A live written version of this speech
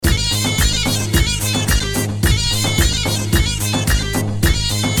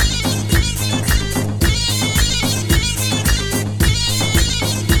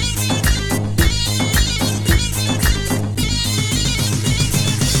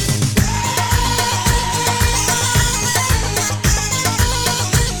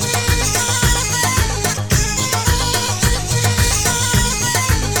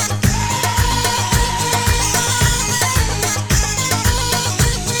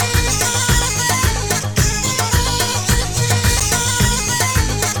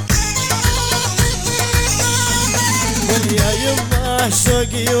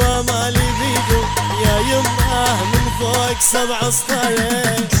وشوقي ومالي بيدو يا يمه من فوق 7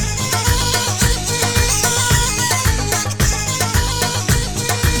 سطاير.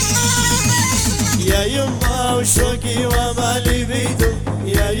 يا يمه وشوقي ومالي بيدو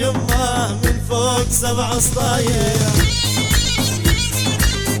يا يمه من فوق 7 سطاير.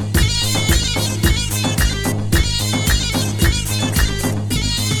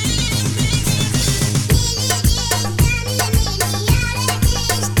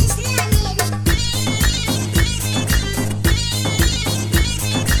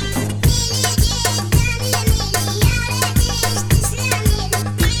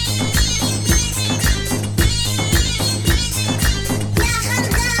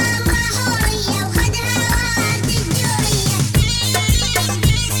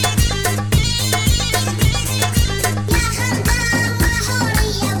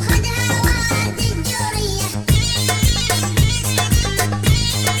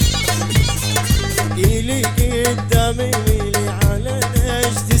 ميلي قدامي ميلي على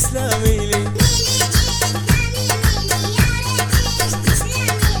ليش تسلمي لي.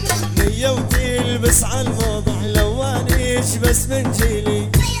 نية وتلبس عالموضع لوانيش بس من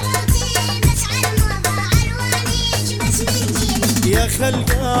جيلي. يا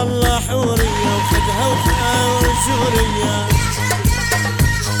خلق الله حورية وخدها وخاور جورية.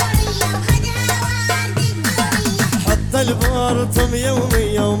 حط البورطم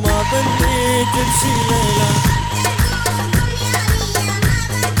يومية وما ظنيت بشي ليلة.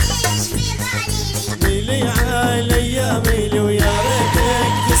 ميلي علي يا ميلي ويا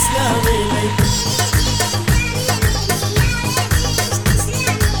ريتك تسلمي لي.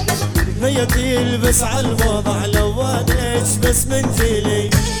 نية تلبس عالموضع لوانيش بس من جيلي.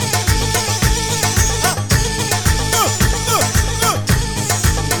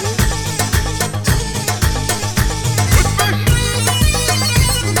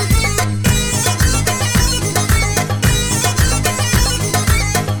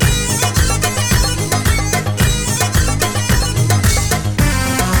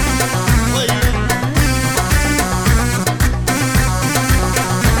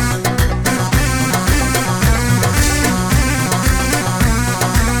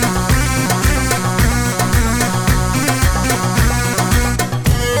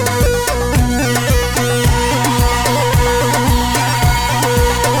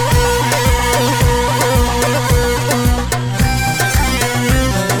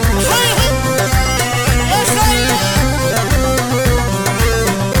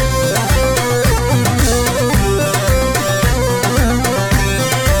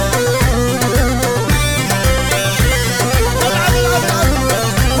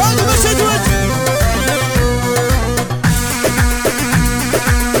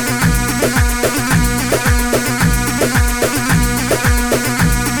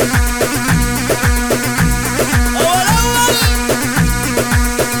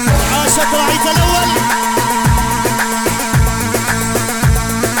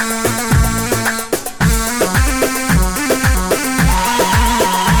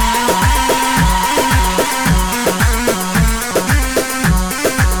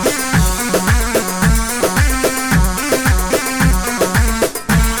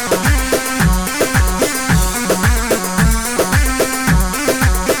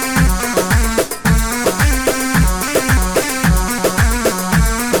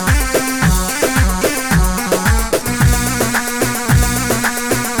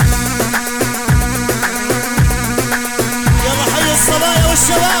 الصبايا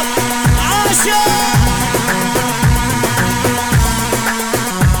والشباب